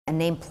a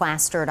name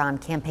plastered on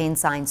campaign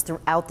signs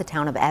throughout the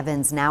town of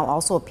Evans now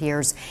also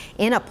appears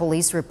in a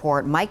police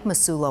report. Mike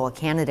Masullo, a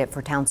candidate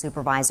for town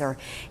supervisor,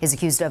 is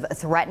accused of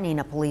threatening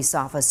a police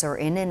officer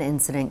in an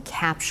incident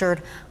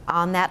captured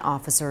on that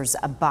officer's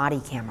body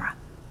camera.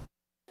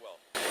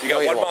 You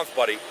got 1 month,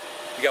 buddy.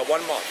 You got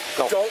 1 month.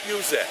 Go. Don't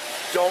use it.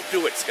 Don't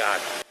do it, Scott.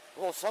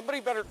 Well, somebody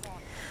better.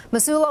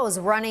 Masullo is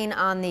running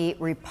on the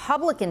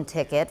Republican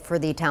ticket for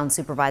the town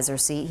supervisor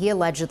seat. He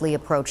allegedly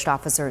approached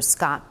Officer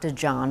Scott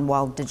DeJohn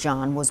while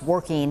DeJohn was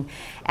working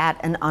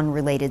at an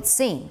unrelated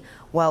scene.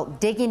 Well,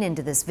 digging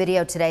into this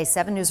video today,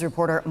 7 News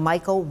reporter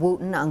Michael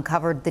Wooten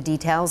uncovered the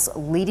details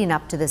leading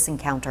up to this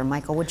encounter.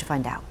 Michael, what'd you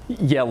find out?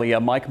 Yeah, Leah,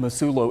 Mike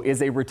Masullo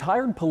is a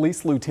retired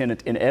police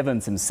lieutenant in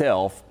Evans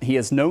himself. He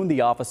has known the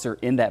officer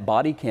in that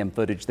body cam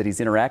footage that he's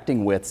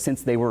interacting with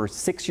since they were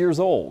 6 years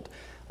old.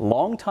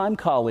 Longtime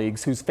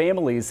colleagues whose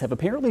families have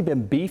apparently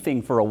been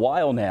beefing for a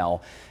while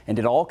now, and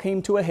it all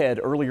came to a head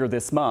earlier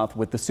this month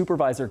with the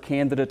supervisor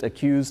candidate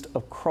accused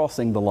of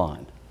crossing the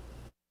line.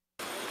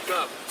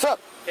 What's up?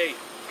 Hey.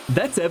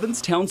 That's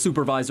Evans Town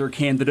Supervisor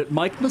candidate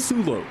Mike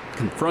Masullo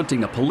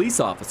confronting a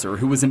police officer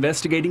who was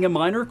investigating a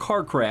minor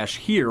car crash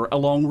here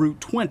along Route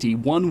 20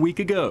 1 week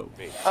ago.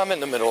 I'm in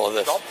the middle of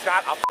this. Don't,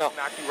 Scott, I'll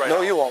knock you right out.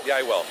 No, you won't. Yeah,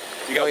 I will.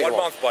 You got 1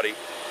 month, buddy.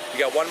 You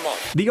got 1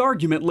 month. The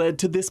argument led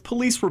to this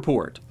police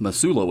report.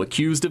 Masullo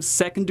accused of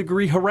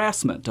second-degree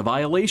harassment, a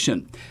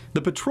violation.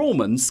 The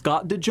patrolman,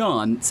 Scott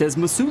DeJohn, says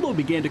Masullo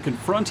began to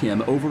confront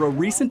him over a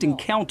recent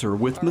encounter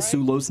with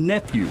Masullo's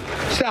nephew.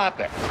 Stop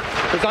it,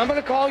 because I'm going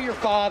to call your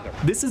father.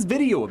 This is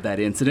video of that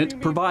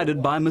incident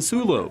provided by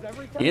Masullo.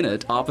 In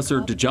it,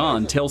 Officer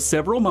DeJohn tells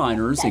several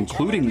minors,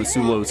 including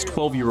Masullo's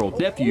 12-year-old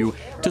nephew,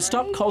 to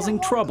stop causing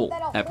trouble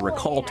after a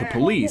call to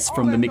police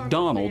from the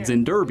McDonald's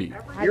in Derby.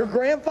 Your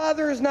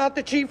grandfather is not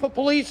the chief of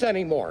police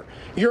anymore.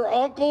 Your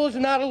uncle is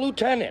not a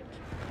lieutenant.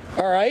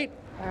 All right?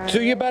 So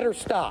you better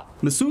stop.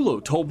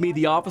 Masullo told me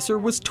the officer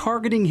was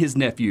targeting his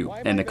nephew,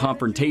 and the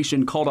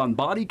confrontation caught on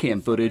body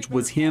cam footage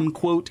was him,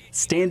 quote,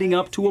 standing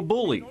up to a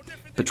bully.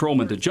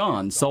 Patrolman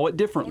DeJohn saw it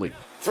differently.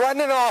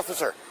 Threatening an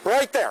officer,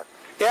 right there.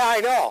 Yeah,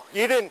 I know.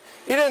 You didn't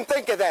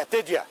think of that,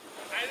 did you?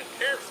 I didn't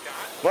care,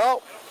 Scott.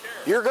 Well,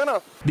 you're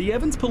gonna. The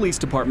Evans Police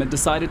Department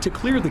decided to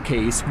clear the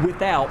case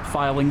without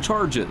filing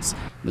charges.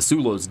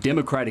 Masullo's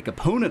Democratic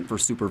opponent for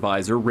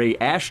supervisor, Ray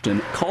Ashton,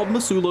 called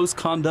Masullo's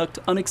conduct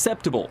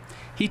unacceptable.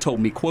 He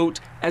told me, quote,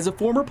 as a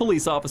former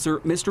police officer,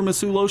 Mr.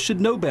 Masullo should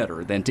know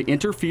better than to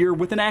interfere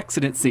with an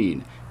accident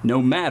scene,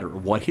 no matter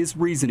what his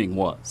reasoning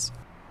was.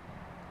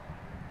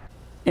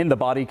 In the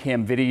body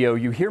cam video,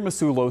 you hear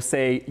Masullo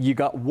say, you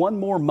got 1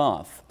 more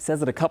month,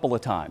 says it a couple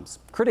of times.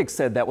 Critics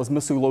said that was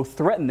Masullo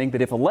threatening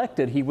that if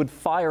elected, he would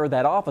fire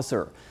that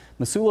officer.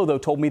 Masullo, though,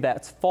 told me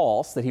that's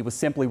false, that he was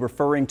simply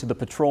referring to the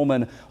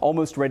patrolman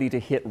almost ready to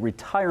hit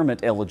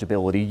retirement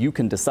eligibility. You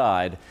can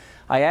decide.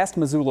 I asked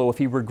Masullo if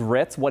he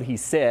regrets what he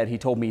said. He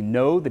told me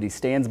no, that he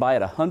stands by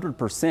it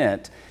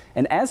 100%.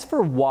 And as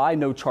for why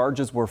no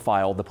charges were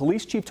filed, the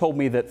police chief told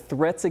me that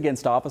threats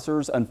against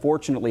officers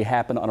unfortunately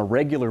happen on a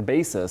regular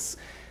basis.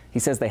 He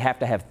says they have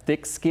to have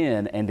thick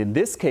skin, and in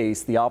this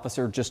case, the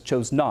officer just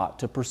chose not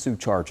to pursue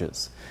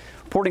charges.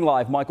 Reporting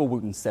live, Michael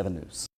Wooten, 7 News.